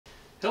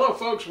Hello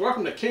folks,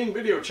 welcome to King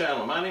Video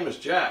Channel. My name is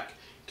Jack.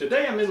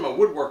 Today I'm in my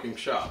woodworking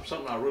shop,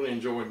 something I really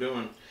enjoy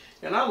doing.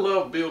 And I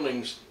love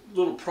building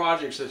little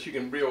projects that you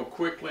can build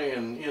quickly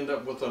and end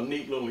up with a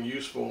neat little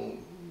useful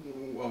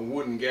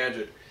wooden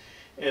gadget.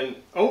 And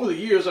over the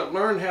years I've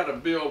learned how to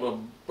build a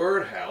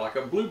birdhouse, like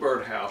a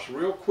bluebird house,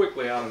 real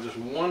quickly out of just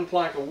one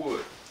plank of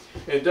wood.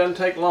 And it doesn't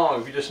take long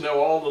if you just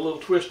know all the little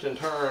twists and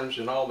turns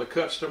and all the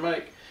cuts to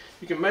make.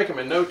 You can make them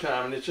in no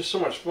time, and it's just so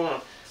much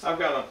fun. I've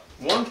got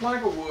one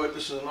plank of wood.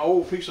 This is an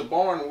old piece of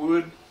barn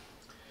wood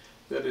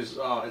that is,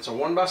 it's a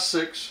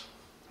 1x6,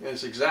 and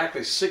it's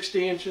exactly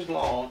 60 inches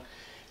long.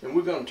 And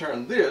we're going to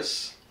turn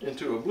this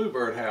into a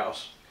bluebird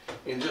house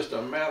in just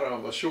a matter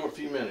of a short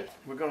few minutes.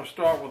 We're going to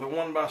start with a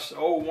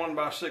old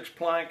 1x6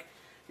 plank.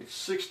 It's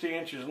 60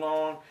 inches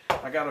long.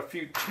 I got a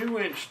few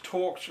 2-inch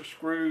Torx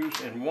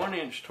screws and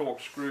 1-inch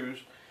Torx screws.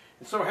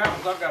 It so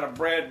happens I've got a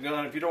brad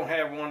gun. If you don't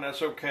have one,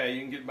 that's okay.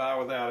 You can get by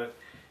without it.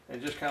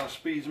 It just kind of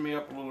speeds me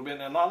up a little bit.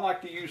 And I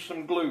like to use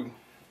some glue,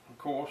 of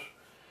course,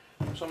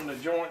 some of the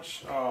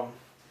joints.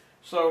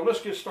 So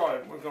let's get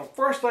started.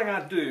 First thing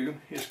I do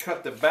is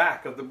cut the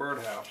back of the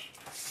birdhouse.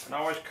 And I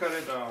always cut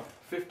it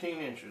 15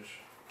 inches.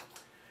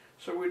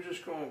 So we're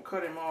just going to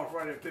cut him off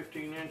right at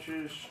 15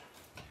 inches.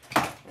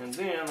 And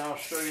then I'll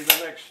show you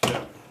the next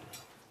step.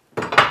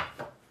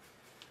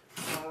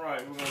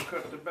 Alright, we're going to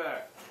cut the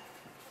back.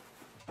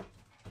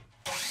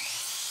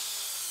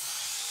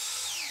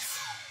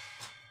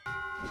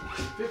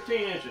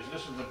 Inches.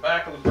 This is the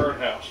back of the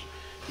birdhouse.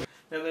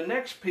 Now the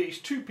next piece,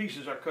 two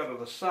pieces are cut of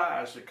the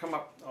sides that come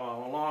up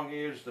along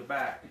the edge of the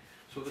back.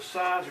 So the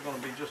sides are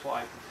going to be just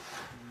like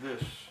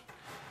this.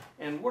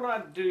 And what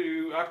I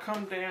do, I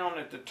come down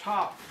at the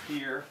top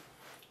here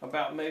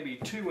about maybe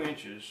 2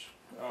 inches,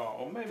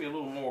 or maybe a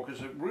little more,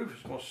 because the roof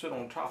is going to sit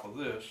on top of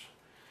this.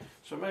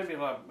 So maybe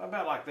about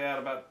like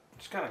that,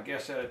 just kind of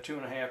guess at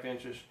 2.5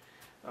 inches.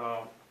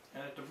 And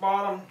at the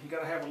bottom, you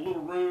got to have a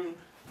little room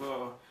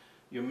for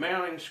your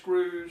mounting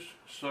screws,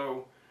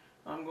 so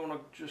I'm going to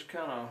just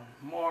kind of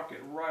mark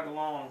it right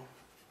along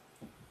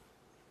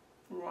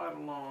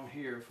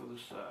here for the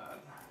side.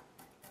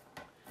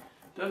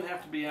 Doesn't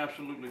have to be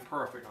absolutely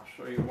perfect. I'll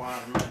show you why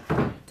in a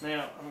minute.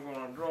 Now I'm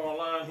going to draw a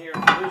line here.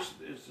 This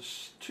is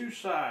the two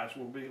sides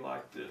will be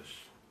like this.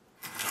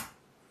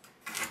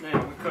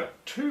 Now we cut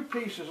two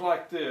pieces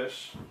like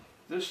this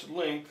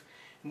length,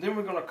 and then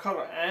we're going to cut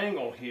an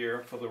angle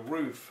here for the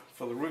roof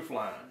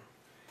line.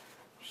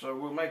 So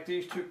we'll make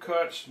these two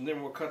cuts, and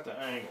then we'll cut the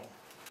angle.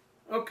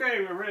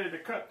 Okay, we're ready to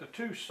cut the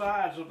two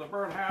sides of the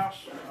birdhouse.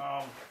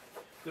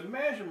 The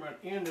measurement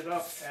ended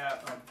up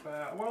at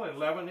about, well,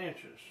 11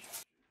 inches.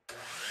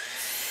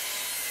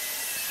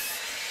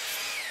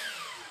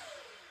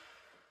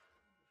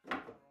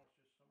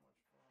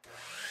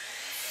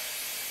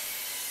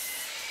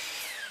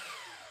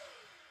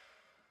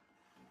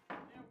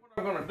 What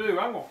I'm going to do,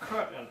 I'm going to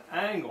cut an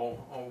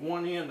angle on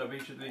one end of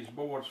each of these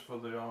boards for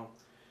the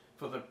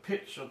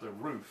pitch of the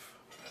roof.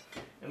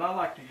 And I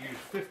like to use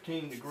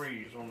 15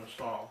 degrees on the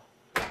saw.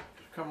 Just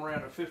come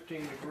around to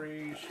 15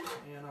 degrees,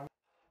 and I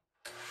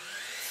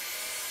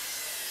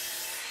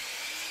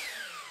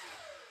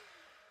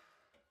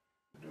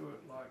do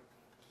it like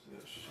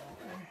this.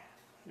 Okay.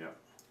 Yep.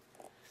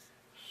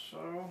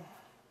 So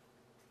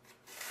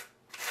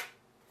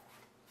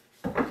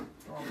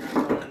draw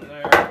that line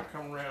there,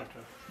 come around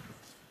to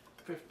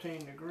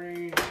 15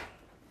 degrees.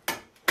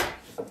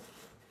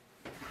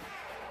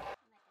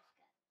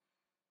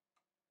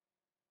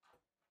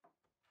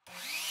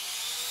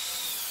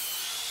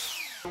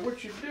 So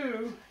what you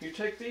do, you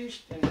take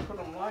these and you put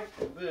them like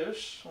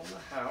this on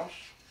the house,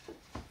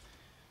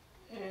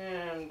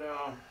 and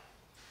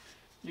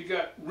you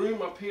got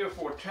room up here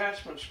for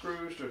attachment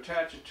screws to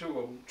attach it to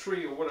a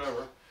tree or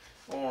whatever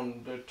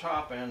on the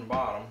top and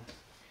bottom.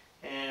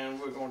 And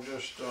we're going to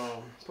just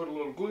put a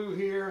little glue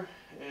here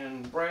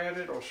and brad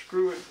it or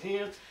screw it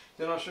in.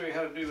 Then I'll show you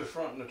how to do the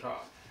front and the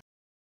top.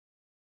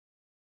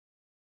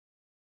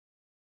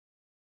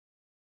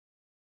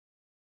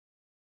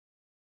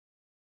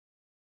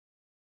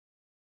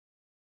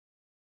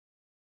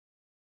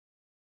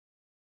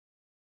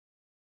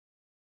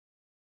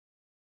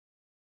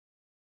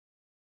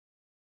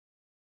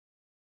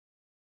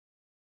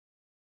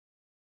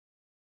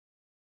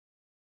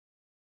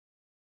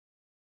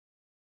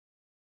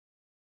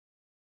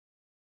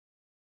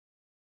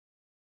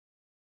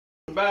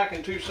 Back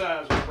and two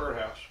sides of the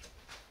birdhouse.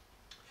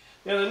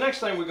 Now the next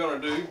thing we're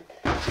going to do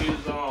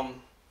is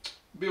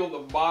build the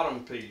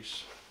bottom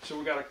piece. So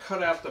we got to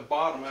cut out the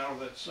bottom out of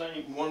that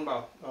same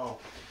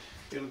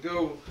it'll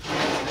go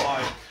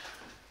like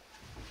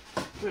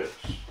this.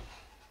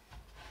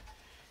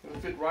 It'll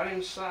fit right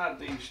inside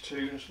these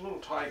two. It's a little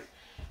tight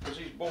because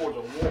these boards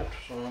are warped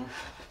some.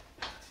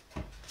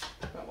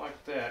 About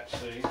like that,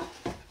 see?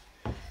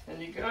 And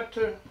you got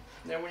to,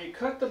 now when you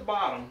cut the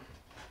bottom,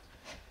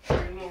 show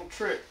you a little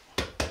trick.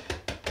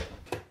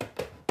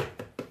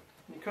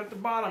 Cut the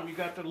bottom, you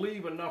got to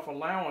leave enough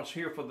allowance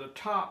here for the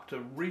top to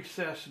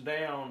recess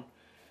down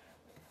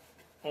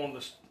on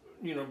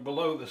the,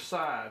 below the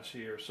sides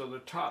here. So the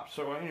top,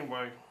 so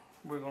anyway,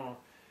 we're going to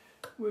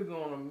we're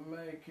going to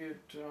make it,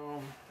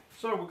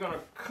 so we're going to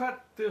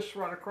cut this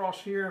right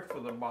across here for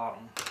the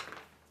bottom.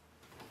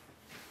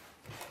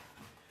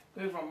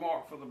 There's my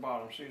mark for the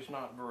bottom. See, it's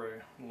not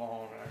very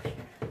long actually.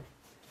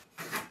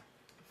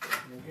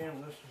 And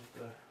again, this is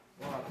the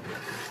bottom.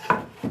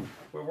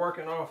 We're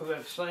working off of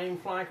that same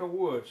plank of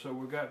wood, so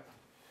we've got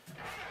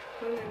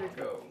plenty to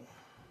go.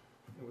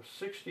 It was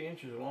 60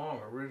 inches long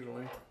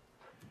originally,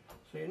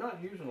 so you're not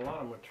using a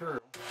lot of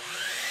material.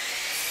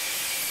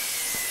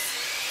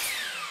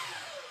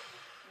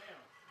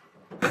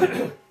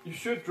 Now, you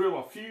should drill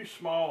a few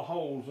small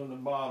holes in the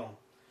bottom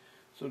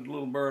so the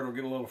little bird will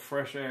get a little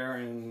fresh air,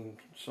 and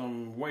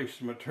some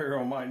waste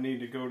material might need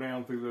to go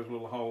down through those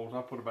little holes.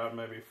 I put about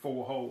maybe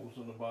 4 holes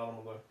in the bottom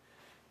of the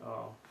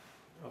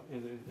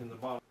in the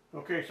bottom.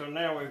 Okay, so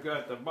now we've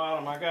got the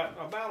bottom. I got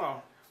about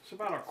a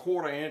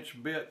 1/4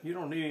 inch bit. You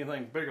don't need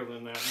anything bigger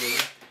than that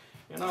really.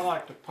 And I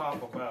like to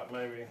pop about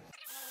maybe .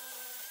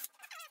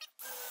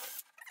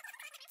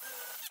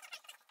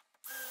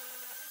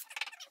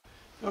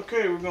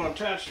 Okay, we're going to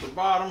attach the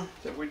bottom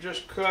that we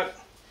just cut.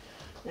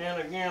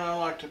 And again, I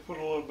like to put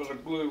a little bit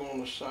of glue on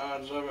the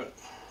sides of it.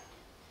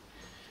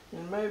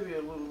 And maybe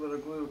a little bit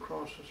of glue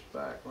across this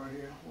back right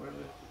here where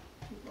the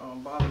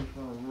bottom's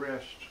going to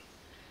rest.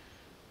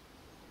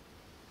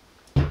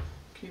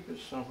 Keep it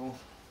simple.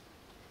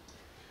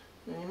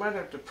 And you might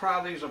have to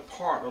pry these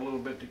apart a little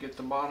bit to get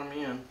the bottom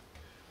in.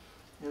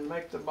 And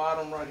make the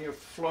bottom right here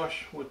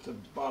flush with the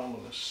bottom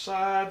of the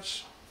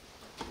sides.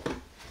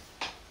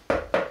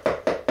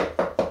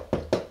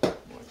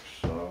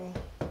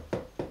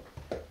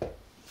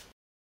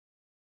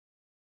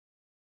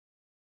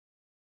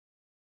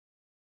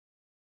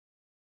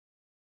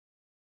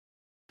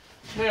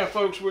 Now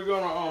folks, we're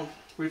gonna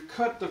we've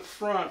cut the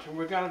front and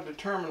we've got to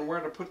determine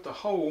where to put the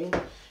hole,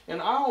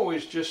 and I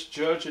always just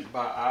judge it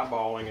by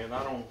eyeballing it.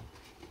 I don't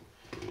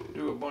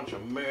do a bunch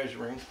of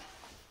measuring.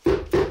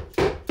 Okay,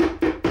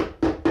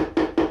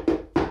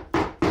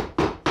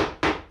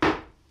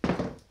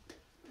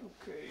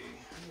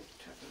 let me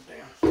tap it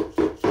down.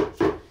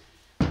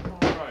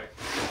 Alright,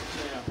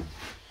 now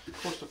of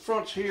course the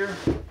front's here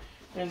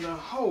and the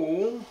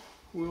hole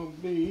will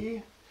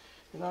be.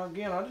 And now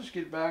again, I'll just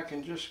get back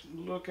and just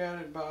look at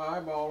it by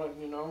eyeball it,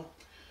 you know.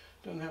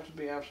 Doesn't have to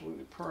be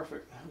absolutely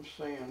perfect. I'm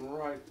saying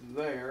right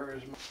there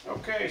is my...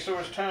 Okay, so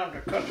it's time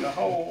to cut the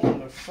hole on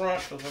the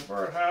front of the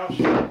birdhouse.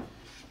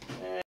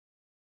 And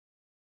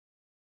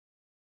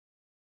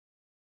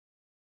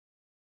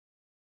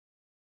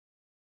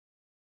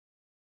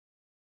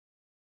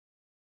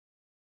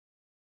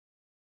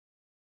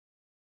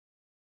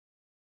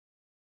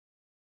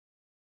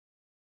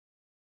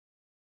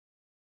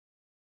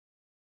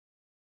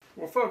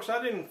well folks,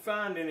 I didn't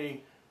find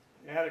any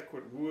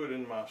adequate wood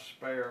in my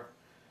spare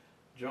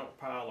junk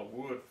pile of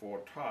wood for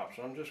a top,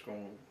 so I'm just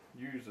going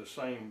to use the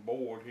same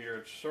board here.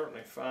 It's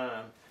certainly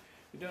fine.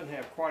 It doesn't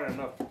have quite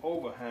enough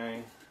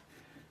overhang,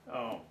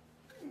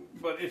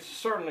 but it's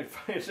certainly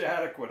it's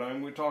adequate. I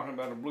mean, we're talking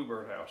about a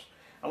Bluebird house.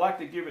 I like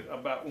to give it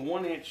about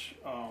 1 inch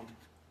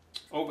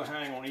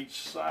overhang on each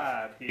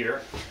side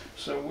here.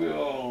 So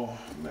we'll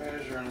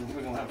measure, and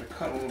we're going to have to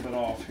cut a little bit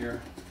off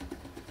here.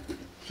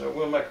 So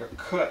we'll make a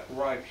cut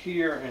right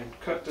here and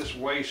cut this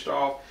waist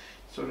off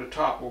so the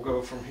top will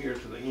go from here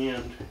to the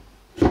end.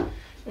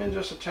 And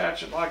just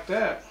attach it like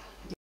that.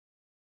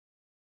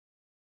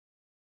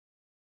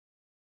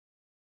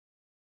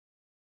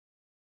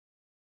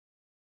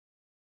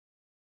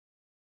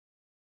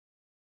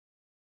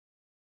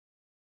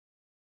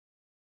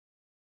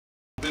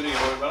 Video,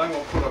 but I'm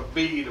going to put a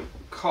bead of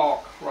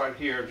caulk right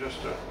here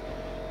just to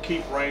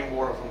keep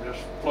rainwater from just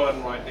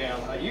flooding right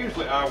down. I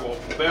will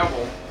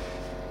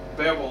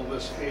bevel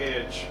this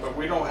edge, but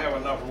we don't have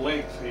enough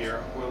length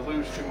here. We'll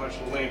lose too much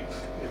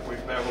length if we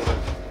bevel it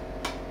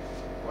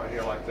right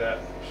here like that.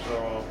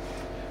 So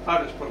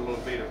I'll just put a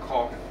little bead of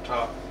caulk at the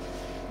top.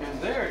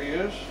 And there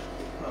is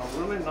a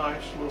really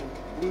nice little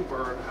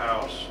Bluebird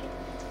house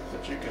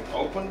that you can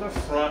open the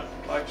front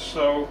like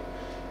so,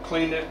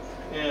 clean it,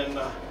 and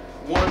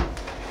one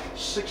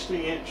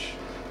 60-inch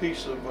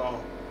piece of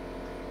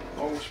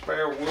old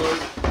spare wood.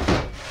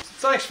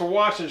 Thanks for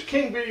watching this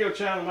King Video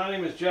Channel. My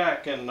name is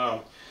Jack, and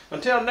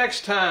until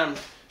next time,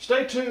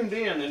 stay tuned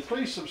in and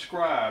please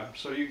subscribe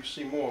so you can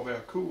see more of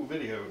our cool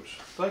videos.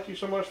 Thank you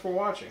so much for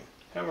watching.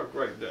 Have a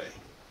great day.